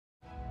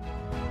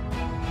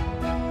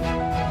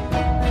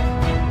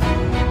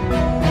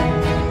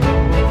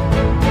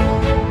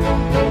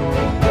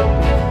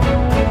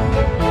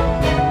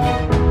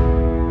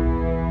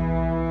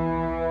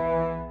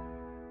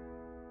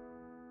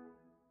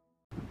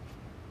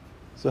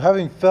So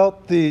having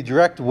felt the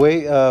direct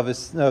weight of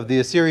the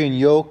Assyrian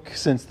yoke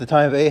since the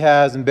time of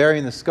Ahaz and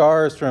bearing the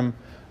scars from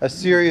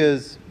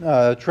Assyria's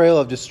trail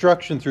of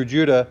destruction through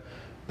Judah,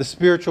 the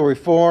spiritual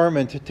reform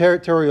and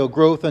territorial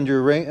growth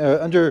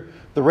under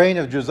the reign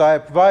of Josiah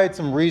provided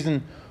some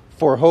reason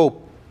for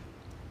hope.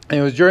 And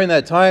it was during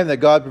that time that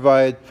God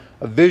provided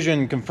a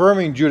vision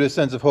confirming Judah's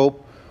sense of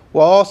hope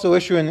while also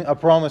issuing a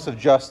promise of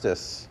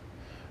justice.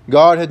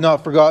 God had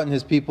not forgotten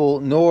his people,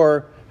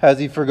 nor has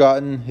he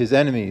forgotten his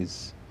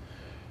enemies.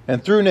 And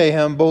through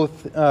Nahum,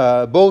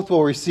 both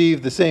will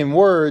receive the same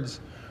words,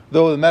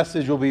 though the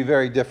message will be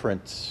very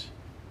different.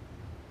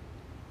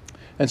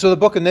 And so the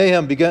book of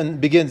Nahum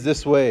begins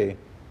this way.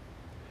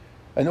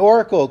 An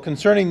oracle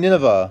concerning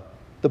Nineveh,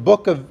 the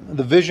book of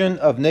the vision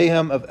of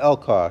Nahum of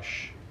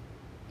Elkosh.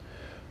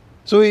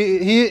 So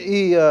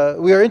we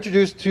are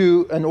introduced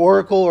to an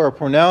oracle or a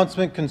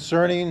pronouncement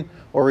concerning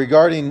or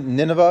regarding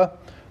Nineveh.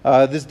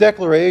 This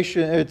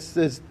declaration,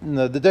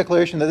 the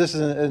declaration that this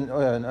is an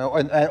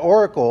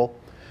oracle,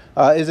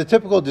 is a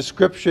typical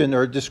description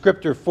or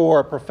descriptor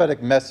for a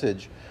prophetic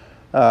message.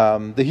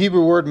 The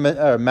Hebrew word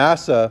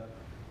massa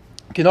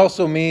can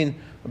also mean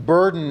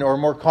burden, or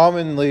more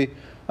commonly,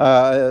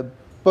 it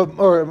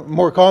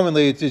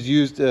is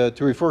used to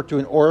refer to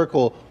an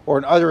oracle or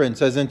an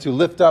utterance, as in to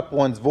lift up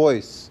one's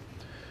voice.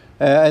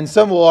 And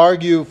some will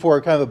argue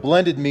for kind of a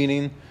blended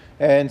meaning,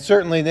 and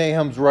certainly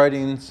Nahum's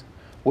writings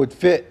would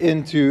fit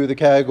into the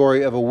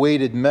category of a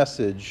weighted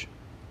message,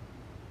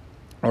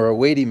 or a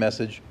weighty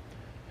message.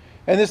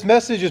 And this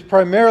message is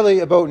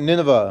primarily about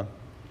Nineveh.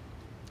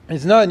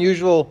 It's not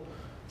unusual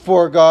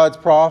for God's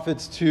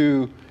prophets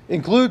to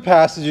include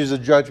passages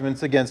of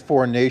judgments against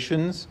foreign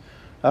nations,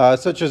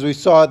 such as we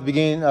saw at the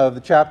beginning of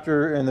the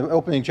chapter, in the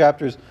opening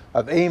chapters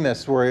of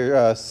Amos,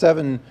 where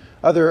 6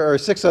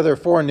 other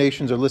foreign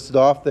nations are listed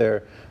off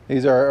there.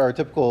 These are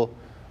typical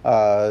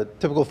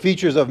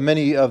features of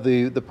many of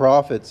the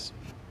prophets.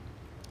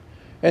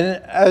 And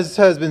as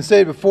has been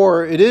said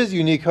before, it is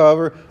unique,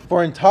 however,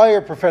 for an entire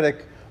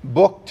prophetic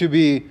book to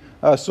be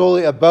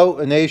solely about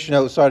a nation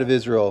outside of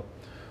Israel.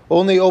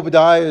 Only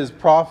Obadiah's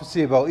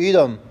prophecy about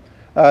Edom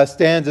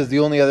stands as the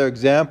only other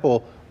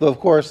example, though of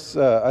course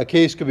a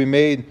case could be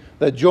made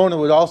that Jonah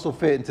would also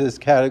fit into this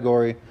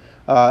category,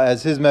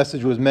 as his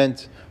message was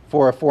meant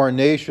for a foreign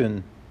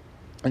nation.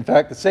 In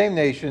fact, the same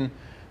nation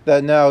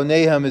that now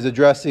Nahum is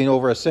addressing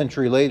over a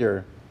century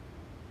later.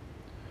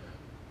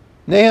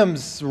 Nahum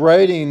is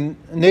writing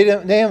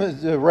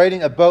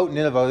about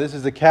Nineveh. This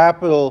is the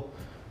capital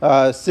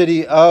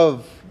city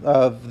of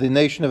the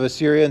nation of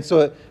Assyria, and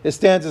so it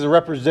stands as a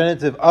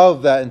representative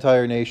of that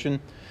entire nation.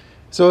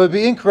 So it would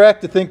be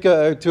incorrect to think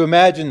to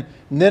imagine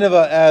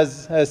Nineveh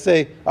as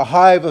say a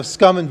hive of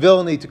scum and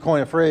villainy, to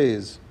coin a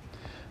phrase.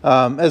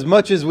 As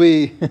much as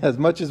we have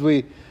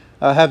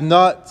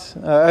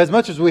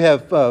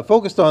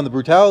focused on the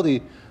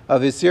brutality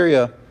of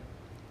Assyria,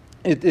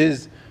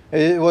 it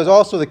was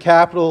also the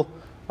capital.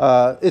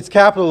 Its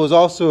capital was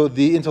also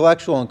the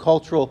intellectual and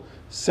cultural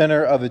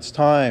center of its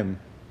time.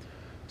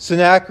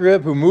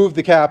 Sennacherib, who moved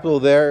the capital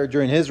there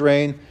during his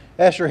reign,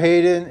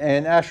 Esarhaddon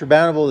and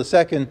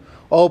Ashurbanipal II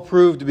all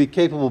proved to be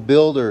capable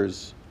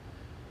builders.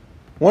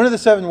 One of the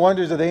 7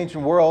 wonders of the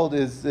ancient world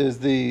is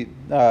the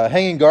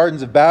Hanging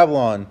Gardens of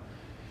Babylon.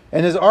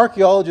 And as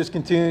archaeologists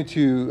continue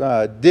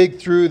to dig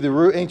through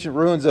the ancient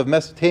ruins of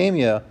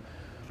Mesopotamia,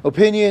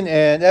 opinion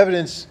and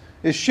evidence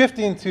is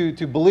shifting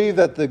to believe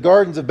that the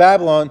Gardens of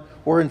Babylon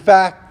were in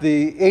fact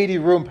the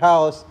 80-room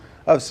palace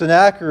of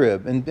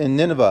Sennacherib in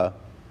Nineveh.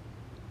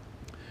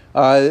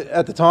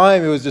 At the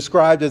time, it was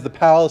described as the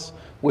palace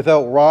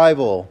without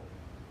rival.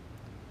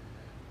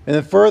 And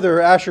then further,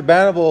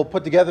 Ashurbanipal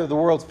put together the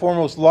world's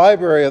foremost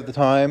library of the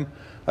time,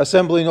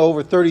 assembling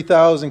over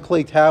 30,000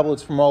 clay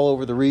tablets from all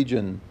over the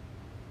region.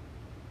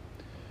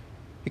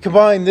 You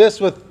combine this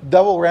with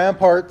double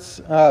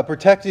ramparts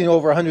protecting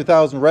over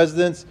 100,000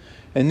 residents,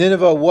 and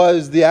Nineveh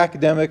was the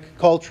academic,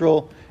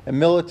 cultural, and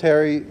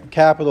military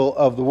capital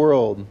of the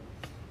world.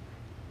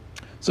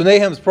 So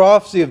Nahum's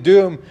prophecy of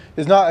doom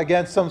is not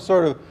against some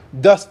sort of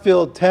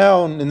dust-filled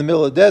town in the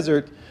middle of the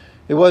desert.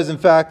 It was, in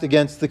fact,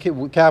 against the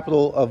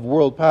capital of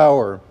world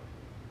power.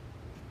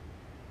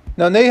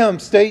 Now, Nahum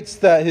states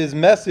that his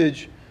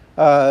message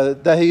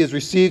that he has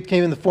received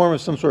came in the form of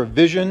some sort of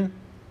vision.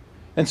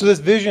 And so this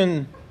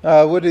vision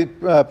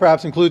would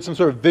perhaps include some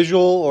sort of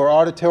visual or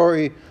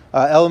auditory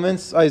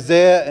elements.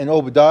 Isaiah and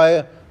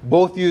Obadiah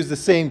both use the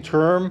same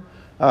term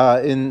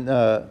in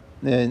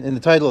the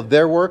title of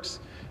their works.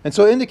 And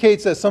so it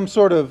indicates that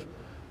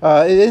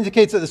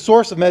the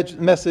source of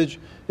message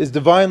is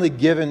divinely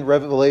given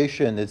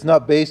revelation. It's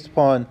not based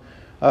upon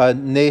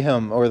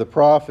Nahum or the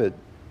prophet.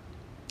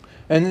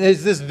 And it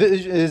is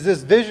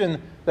this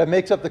vision that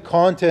makes up the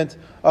content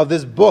of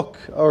this book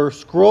or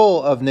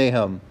scroll of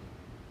Nahum.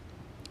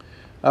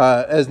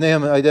 As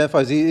Nahum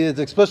identifies, he is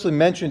explicitly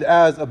mentioned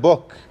as a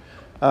book.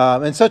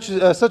 And such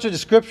a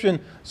description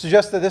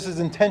suggests that this is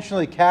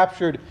intentionally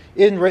captured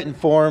in written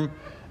form,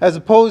 as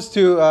opposed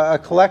to a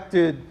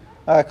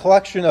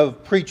collection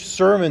of preached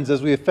sermons,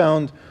 as we have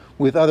found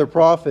with other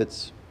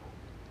prophets.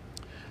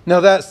 Now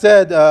that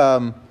said,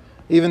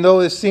 even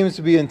though this seems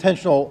to be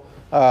intentional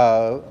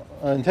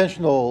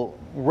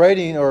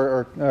writing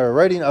or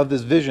writing of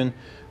this vision,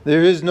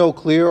 there is no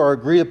clear or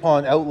agreed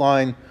upon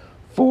outline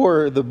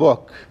for the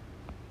book.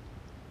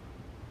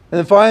 And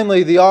then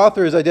finally, the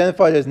author is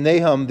identified as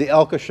Nahum the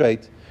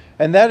Elkoshite,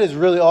 and that is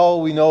really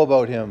all we know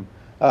about him.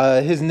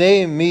 His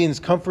name means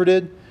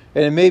comforted,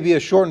 and it may be a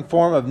shortened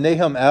form of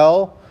Nahum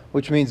El,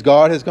 which means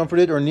God has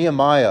comforted, or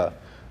Nehemiah,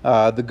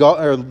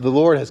 the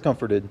Lord has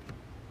comforted.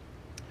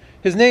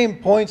 His name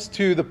points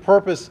to the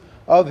purpose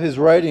of his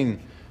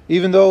writing.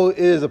 Even though it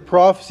is a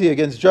prophecy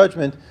against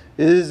judgment,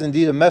 it is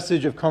indeed a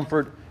message of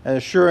comfort and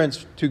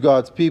assurance to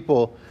God's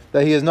people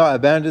that he has not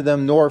abandoned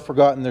them nor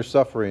forgotten their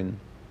suffering.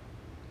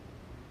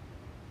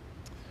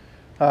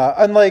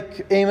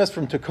 Unlike Amos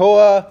from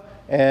Tekoa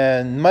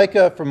and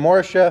Micah from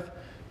Moresheth,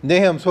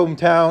 Nahum's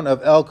hometown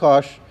of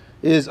Elkosh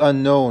is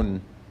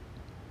unknown.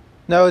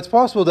 Now, it's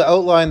possible to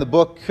outline the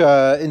book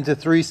into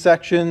three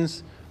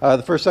sections.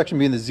 The first section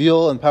being the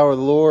zeal and power of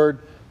the Lord.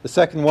 The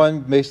second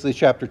one, basically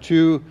chapter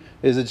 2,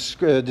 is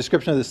a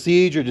description of the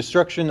siege or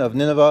destruction of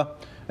Nineveh.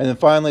 And then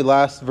finally,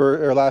 last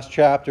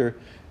chapter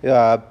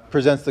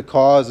presents the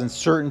cause and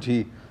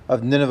certainty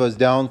of Nineveh's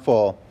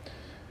downfall.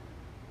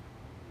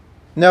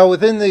 Now,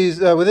 within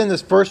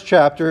this first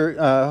chapter,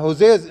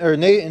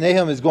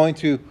 Nahum is going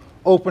to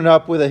open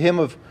up with a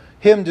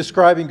hymn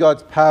describing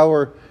God's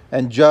power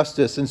and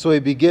justice, and so he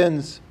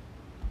begins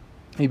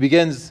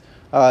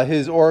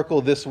his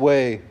oracle this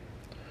way: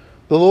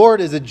 "The Lord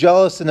is a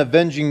jealous and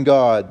avenging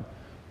God.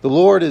 The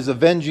Lord is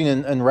avenging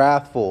and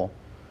wrathful.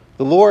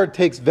 The Lord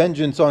takes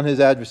vengeance on his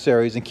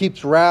adversaries and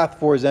keeps wrath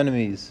for his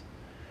enemies.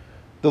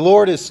 The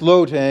Lord is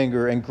slow to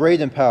anger and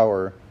great in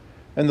power.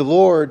 And the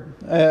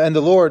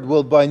Lord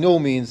will by no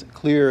means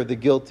clear the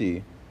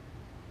guilty."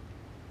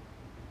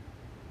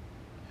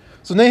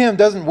 So Nahum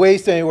doesn't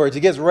waste any words.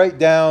 He gets right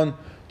down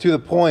to the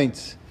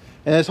point.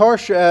 And as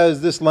harsh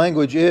as this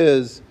language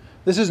is,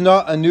 this is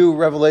not a new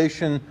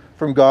revelation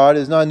from God.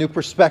 It is not a new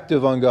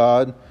perspective on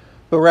God,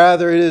 but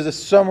rather it is a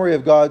summary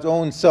of God's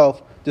own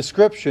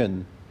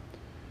self-description.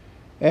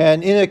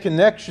 And in a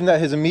connection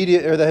that his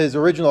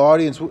original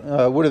audience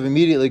would have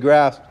immediately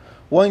grasped,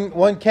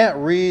 one can't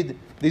read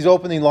these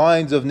opening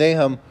lines of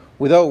Nahum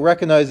without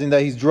recognizing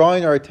that he's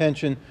drawing our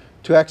attention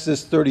to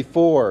Exodus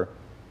 34.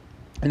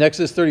 In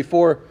Exodus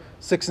 34,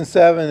 6 and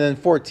 7, and then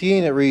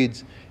 14 it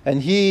reads,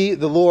 "And he,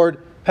 the Lord,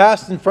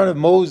 passed in front of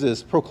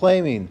Moses,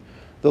 proclaiming,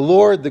 the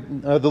Lord,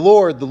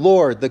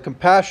 the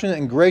compassionate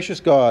and gracious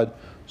God,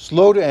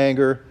 slow to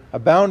anger,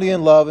 abounding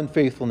in love and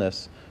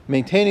faithfulness,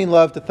 maintaining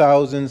love to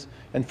thousands,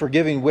 and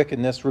forgiving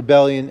wickedness,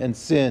 rebellion, and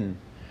sin.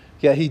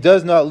 Yet he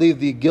does not leave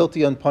the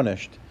guilty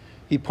unpunished.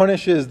 He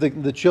punishes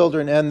the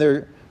children and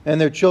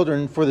their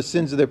children for the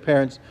sins of their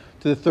parents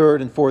to the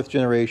third and fourth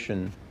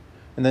generation."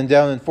 And then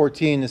down in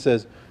 14 it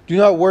says, "Do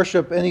not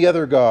worship any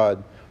other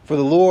God, for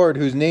the Lord,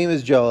 whose name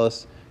is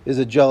jealous, is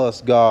a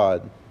jealous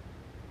God."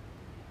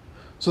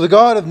 So the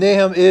God of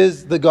Nahum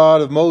is the God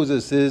of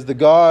Moses, is the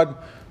God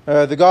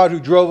who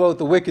drove out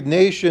the wicked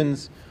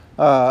nations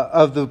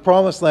of the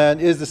Promised Land,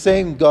 is the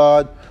same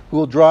God who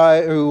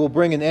will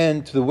bring an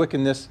end to the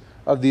wickedness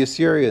of the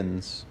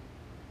Assyrians.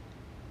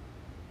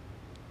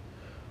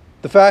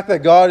 The fact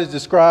that God is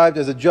described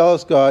as a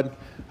jealous God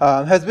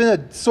has been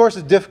a source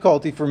of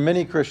difficulty for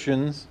many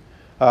Christians,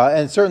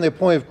 and certainly a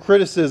point of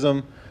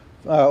criticism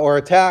or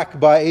attack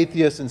by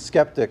atheists and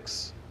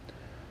skeptics.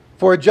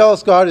 For a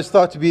jealous God is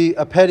thought to be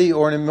a petty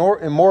or an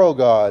immoral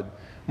God,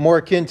 more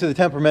akin to the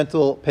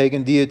temperamental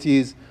pagan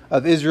deities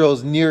of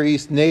Israel's Near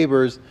East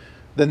neighbors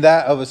than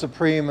that of a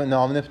supreme and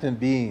omnipotent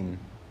being.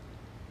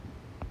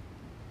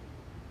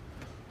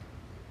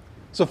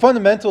 So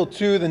fundamental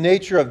to the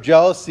nature of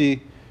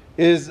jealousy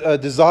is a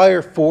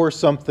desire for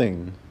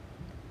something.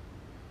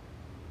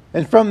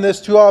 And from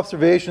this, two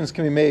observations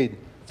can be made.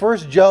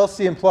 First,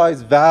 jealousy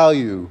implies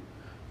value.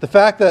 The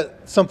fact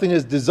that something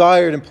is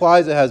desired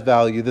implies it has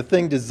value. The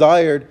thing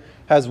desired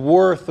has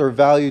worth or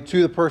value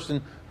to the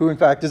person who in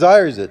fact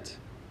desires it.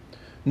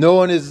 No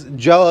one is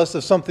jealous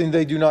of something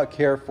they do not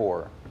care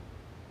for.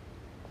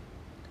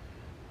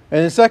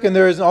 And then second,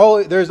 there is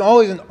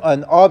always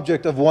an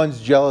object of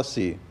one's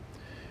jealousy.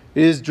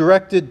 It is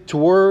directed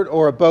toward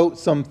or about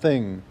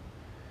something.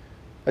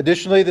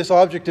 Additionally, this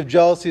object of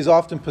jealousy is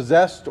often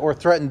possessed or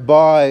threatened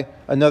by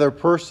another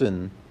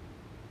person.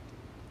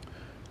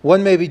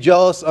 One may be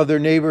jealous of their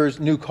neighbor's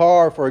new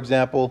car, for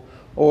example,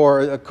 or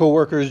a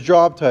co-worker's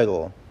job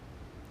title.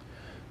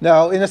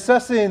 Now, in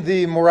assessing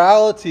the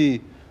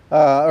morality,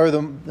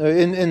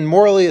 in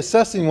morally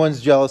assessing one's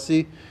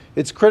jealousy,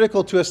 it's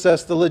critical to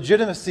assess the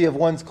legitimacy of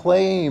one's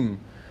claim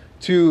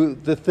to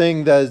the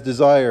thing that is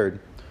desired.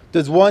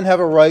 Does one have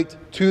a right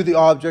to the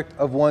object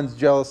of one's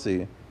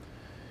jealousy?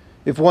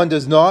 If one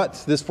does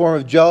not, this form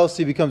of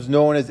jealousy becomes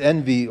known as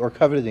envy or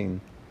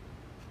coveting.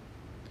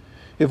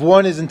 If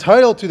one is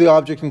entitled to the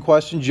object in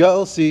question,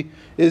 jealousy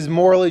is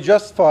morally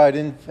justified.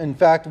 In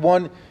fact,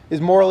 one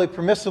is morally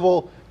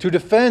permissible to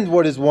defend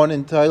what is one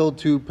entitled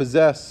to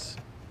possess.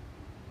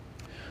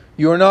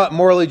 You are not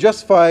morally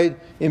justified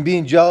in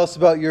being jealous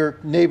about your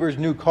neighbor's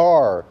new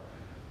car,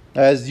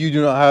 as you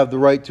do not have the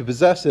right to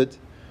possess it.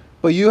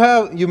 But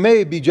you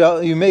may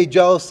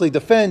jealously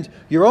defend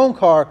your own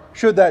car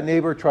should that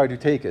neighbor try to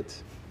take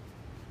it.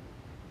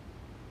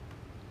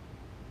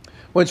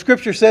 When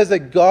Scripture says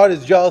that God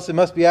is jealous, it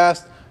must be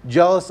asked,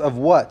 jealous of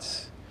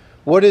what?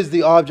 What is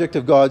the object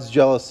of God's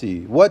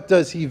jealousy? What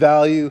does he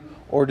value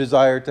or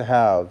desire to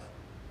have?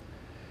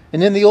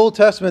 And in the Old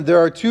Testament, there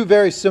are two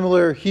very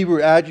similar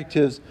Hebrew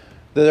adjectives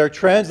that are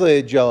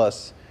translated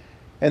jealous,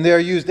 and they are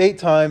used 8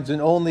 times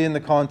and only in the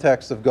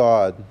context of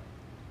God.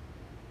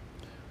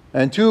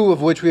 And 2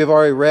 of which we have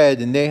already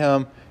read in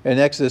Nahum and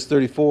Exodus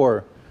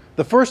 34.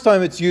 The first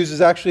time it's used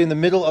is actually in the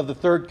middle of the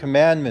 3rd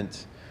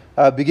commandment,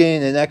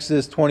 beginning in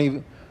Exodus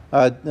 20,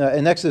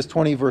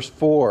 verse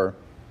 4.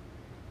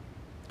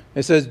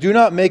 It says, "Do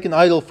not make an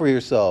idol for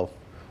yourself,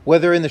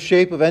 whether in the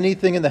shape of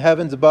anything in the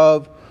heavens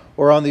above,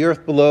 or on the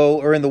earth below,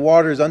 or in the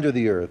waters under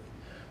the earth.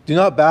 Do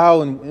not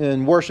bow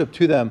and worship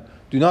to them.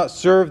 Do not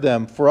serve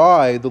them, for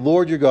I, the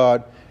Lord your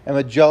God, am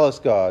a jealous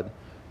God,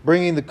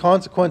 bringing the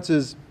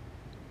consequences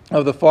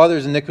of the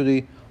father's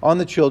iniquity on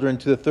the children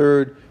to the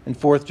 3rd and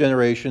 4th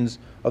generations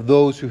of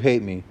those who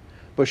hate me,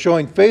 but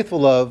showing faithful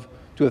love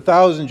to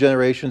 1,000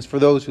 generations for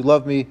those who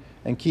love me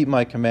and keep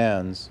my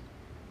commands."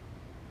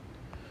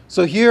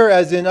 So here,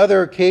 as in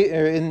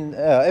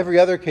every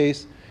other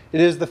case,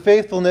 it is the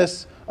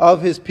faithfulness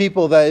of his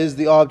people that is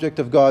the object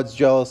of God's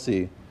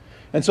jealousy.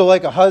 And so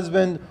like a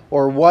husband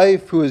or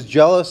wife who is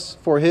jealous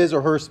for his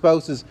or her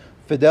spouse's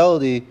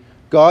fidelity,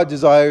 God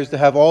desires to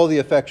have all the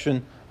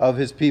affection of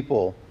his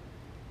people.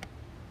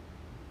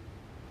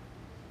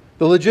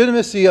 The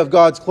legitimacy of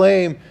God's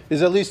claim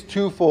is at least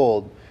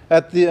twofold.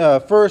 At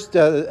the first,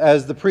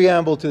 as the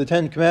preamble to the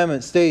 10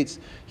 Commandments states,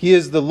 he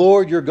is the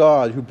Lord your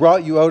God who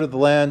brought you out of the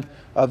land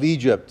of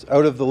Egypt,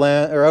 out of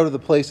the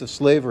place of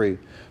slavery.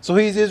 So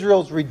he's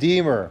Israel's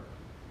redeemer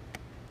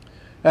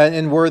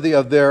and worthy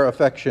of their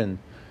affection.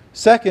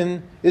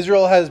 Second,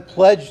 Israel has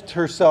pledged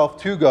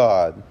herself to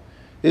God.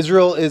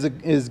 Israel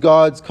is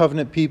God's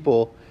covenant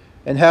people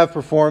and have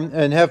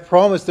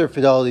promised their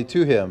fidelity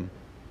to him.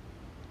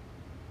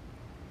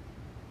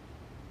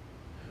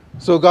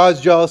 So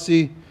God's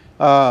jealousy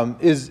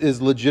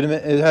is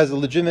legitimate. It has a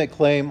legitimate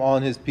claim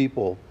on his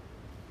people.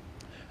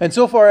 And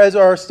so far as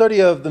our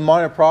study of the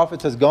minor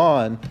prophets has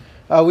gone,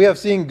 we have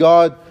seen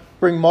God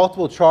bring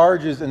multiple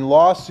charges and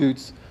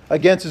lawsuits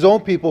against his own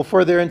people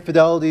for their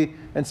infidelity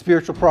and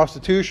spiritual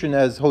prostitution,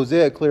 as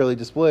Hosea clearly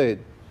displayed.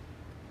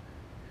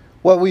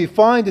 What we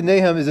find in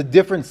Nahum is a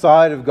different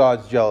side of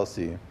God's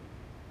jealousy.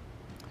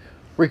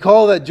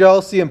 Recall that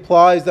jealousy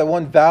implies that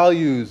one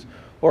values,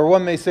 or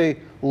one may say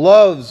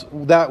loves,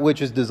 that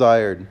which is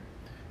desired.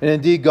 And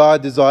indeed,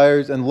 God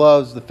desires and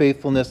loves the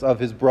faithfulness of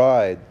his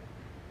bride.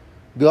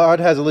 God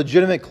has a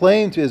legitimate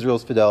claim to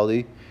Israel's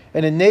fidelity,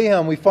 and in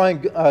Nahum we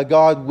find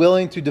God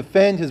willing to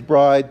defend his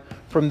bride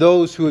from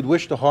those who would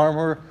wish to harm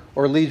her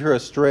or lead her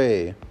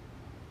astray.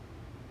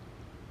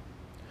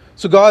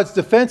 So God's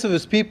defense of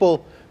his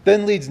people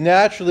then leads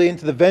naturally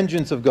into the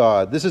vengeance of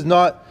God. This is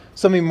not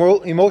some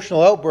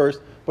emotional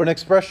outburst, but an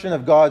expression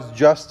of God's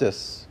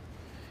justice.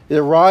 It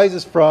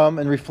arises from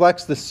and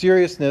reflects the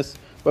seriousness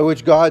by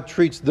which God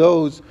treats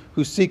those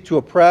who seek to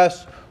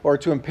oppress or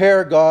to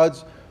impair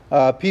God's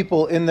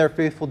people in their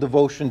faithful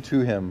devotion to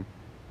him.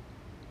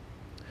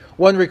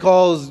 One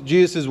recalls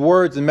Jesus'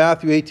 words in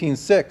Matthew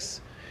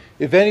 18:6.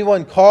 "If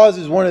anyone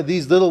causes one of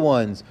these little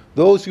ones,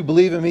 those who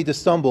believe in me, to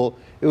stumble,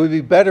 it would be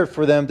better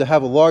for them to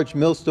have a large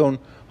millstone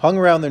hung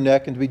around their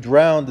neck and to be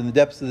drowned in the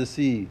depths of the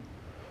sea.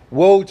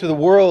 Woe to the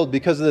world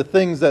because of the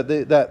things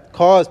that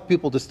cause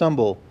people to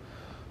stumble.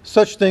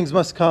 Such things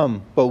must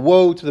come, but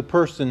woe to the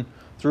person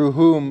through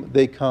whom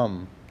they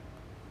come."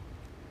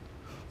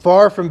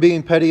 Far from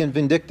being petty and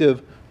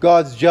vindictive,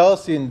 God's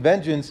jealousy and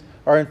vengeance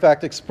are in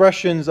fact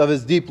expressions of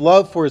his deep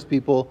love for his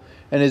people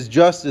and his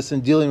justice in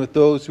dealing with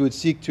those who would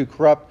seek to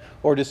corrupt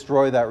or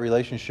destroy that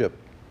relationship.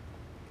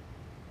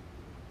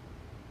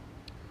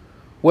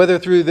 Whether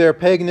through their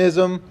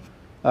paganism,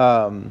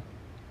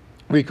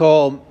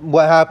 recall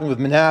what happened with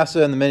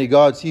Manasseh and the many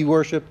gods he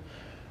worshipped,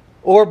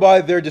 or by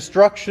their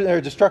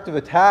destructive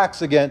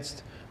attacks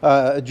against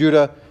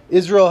Judah,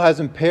 Israel has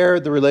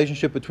impaired the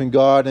relationship between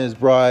God and his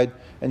bride,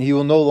 and he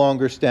will no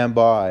longer stand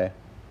by.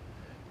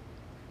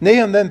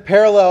 Nahum then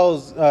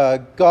parallels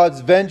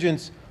God's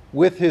vengeance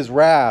with his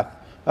wrath,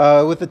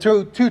 with the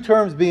two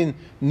terms being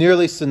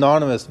nearly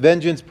synonymous.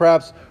 Vengeance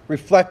perhaps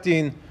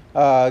reflecting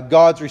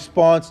God's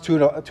response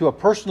to a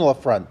personal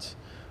affront,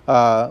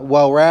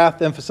 while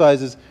wrath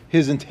emphasizes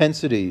his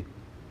intensity.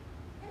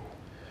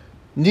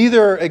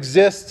 Neither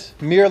exist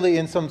merely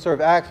in some sort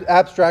of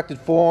abstracted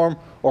form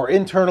or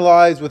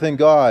internalized within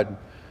God.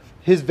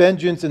 His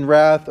vengeance and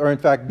wrath are in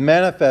fact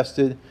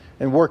manifested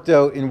and worked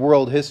out in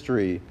world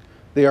history.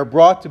 They are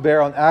brought to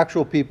bear on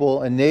actual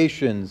people and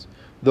nations,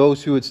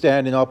 those who would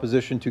stand in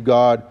opposition to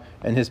God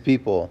and his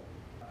people.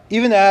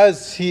 Even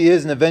as he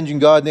is an avenging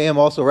God, Nahum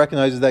also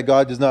recognizes that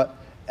God does not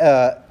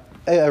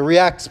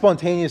react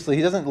spontaneously.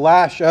 He doesn't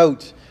lash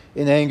out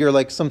in anger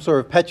like some sort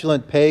of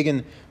petulant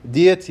pagan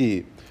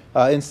deity.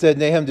 Instead,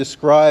 Nahum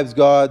describes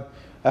God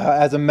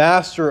as a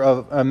master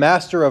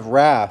of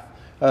wrath,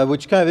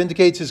 which kind of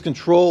indicates his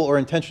control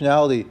or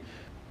intentionality.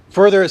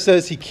 Further, it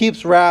says he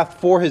keeps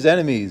wrath for his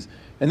enemies.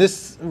 And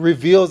this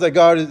reveals that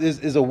God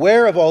is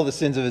aware of all the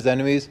sins of his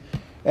enemies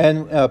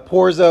and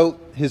pours out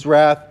his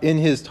wrath in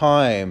his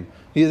time.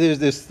 There's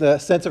this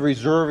sense of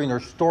reserving or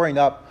storing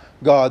up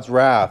God's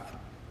wrath.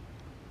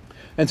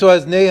 And so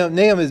as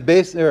Nahum is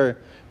based,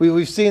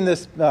 we've seen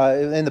this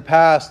in the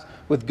past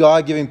with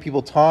God giving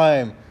people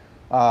time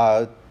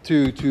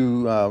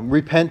to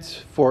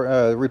repent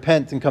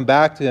and come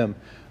back to him.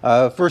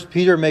 2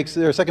 Peter makes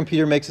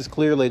this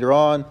clear later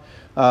on.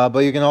 But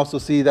you can also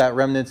see that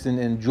remnants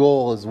in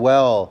Joel as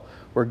well,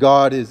 where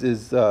God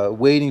is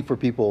waiting for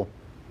people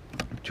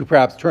to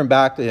perhaps turn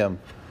back to him.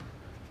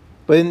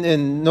 But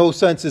in no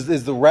sense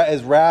is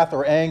wrath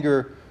or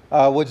anger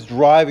what's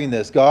driving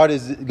this. God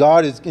is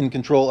in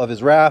control of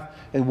his wrath,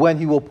 and when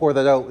he will pour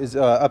that out is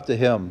up to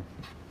him.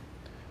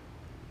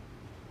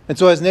 And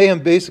so as Nahum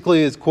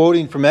basically is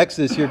quoting from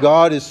Exodus here,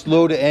 God is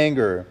slow to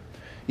anger.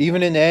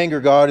 Even in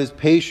anger, God is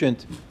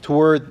patient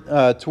toward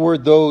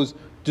those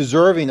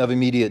deserving of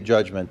immediate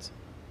judgment.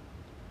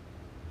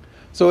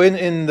 So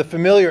in the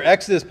familiar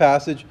Exodus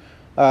passage,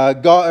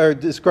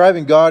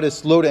 describing God as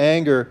slow to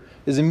anger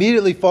is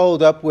immediately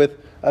followed up with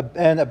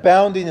and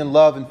abounding in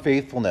love and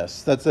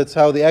faithfulness. That's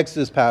how the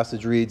Exodus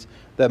passage reads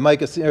that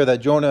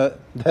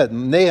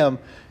Nahum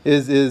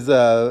is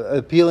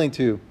appealing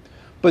to.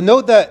 But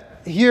note that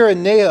here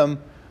in Nahum,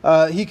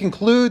 he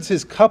concludes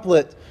his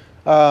couplet,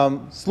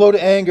 slow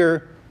to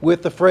anger,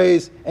 with the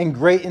phrase, and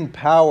great in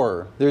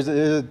power. There's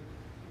a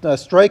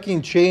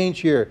striking change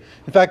here.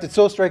 In fact, it's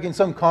so striking,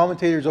 some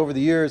commentators over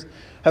the years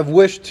have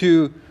wished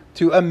to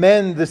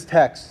amend this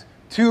text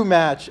to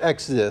match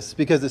Exodus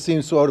because it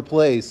seems so out of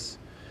place,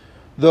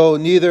 though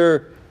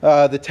neither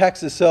the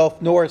text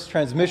itself nor its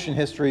transmission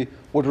history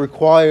would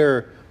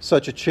require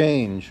such a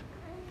change.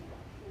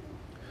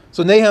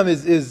 So Nahum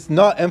is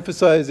not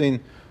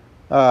emphasizing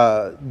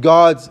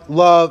God's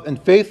love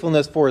and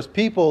faithfulness for his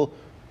people,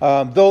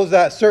 though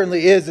that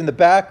certainly is in the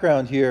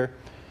background here.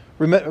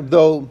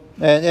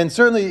 And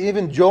certainly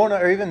even Jonah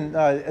or even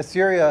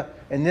Assyria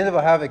and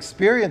Nineveh have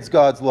experienced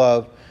God's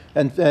love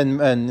and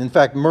in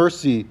fact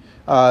mercy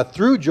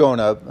through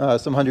Jonah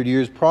some 100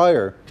 years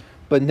prior.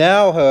 But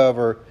now,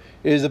 however,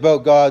 it is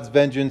about God's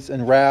vengeance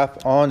and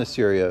wrath on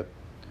Assyria.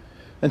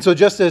 And so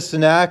just as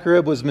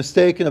Sennacherib was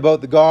mistaken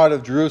about the God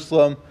of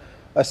Jerusalem,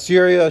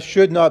 Assyria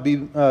should not be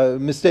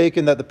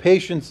mistaken the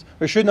patience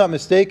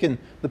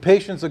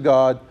of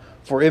God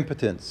for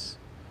impotence.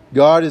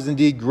 God is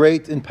indeed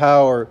great in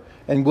power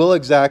and will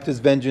exact his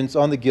vengeance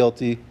on the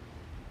guilty,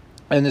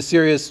 and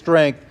Assyria's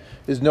strength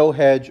is no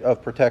hedge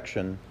of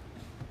protection.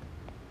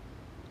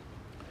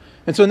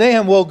 And so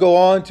Nahum will go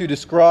on to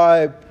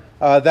describe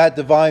that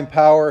divine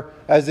power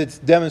as it's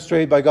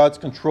demonstrated by God's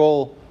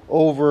control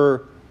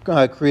over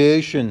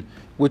creation,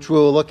 which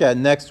we'll look at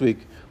next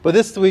week. But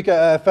this week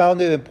I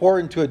found it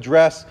important to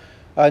address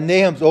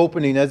Nahum's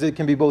opening, as it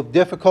can be both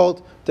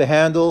difficult to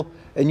handle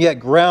and yet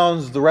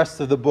grounds the rest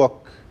of the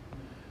book.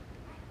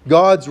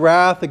 God's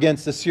wrath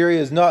against Assyria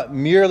is not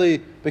merely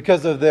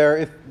because of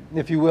their,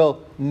 if you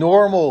will,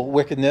 normal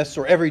wickedness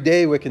or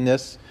everyday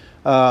wickedness.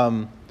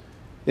 In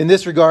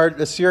this regard,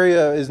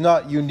 Assyria is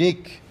not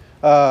unique,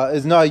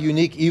 is not a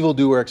unique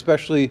evildoer,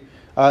 especially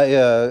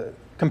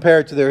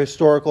compared to their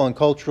historical and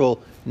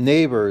cultural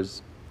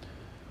neighbors.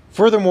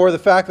 Furthermore, the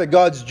fact that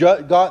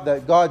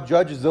God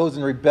judges those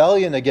in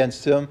rebellion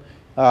against him,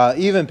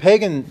 even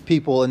pagan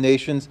people and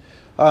nations,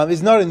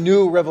 is not a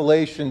new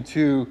revelation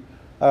to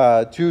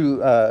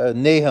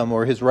Nahum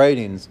or his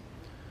writings.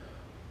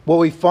 What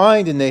we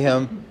find in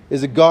Nahum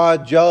is a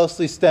God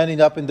jealously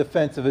standing up in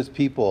defense of his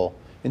people,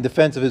 in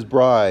defense of his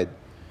bride.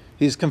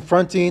 He's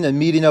confronting and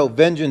meting out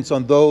vengeance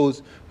on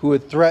those who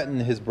would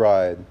threaten his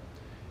bride.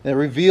 And it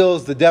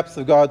reveals the depths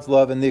of God's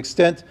love and the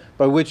extent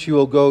by which he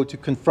will go to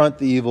confront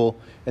the evil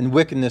and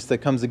wickedness that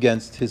comes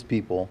against his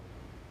people.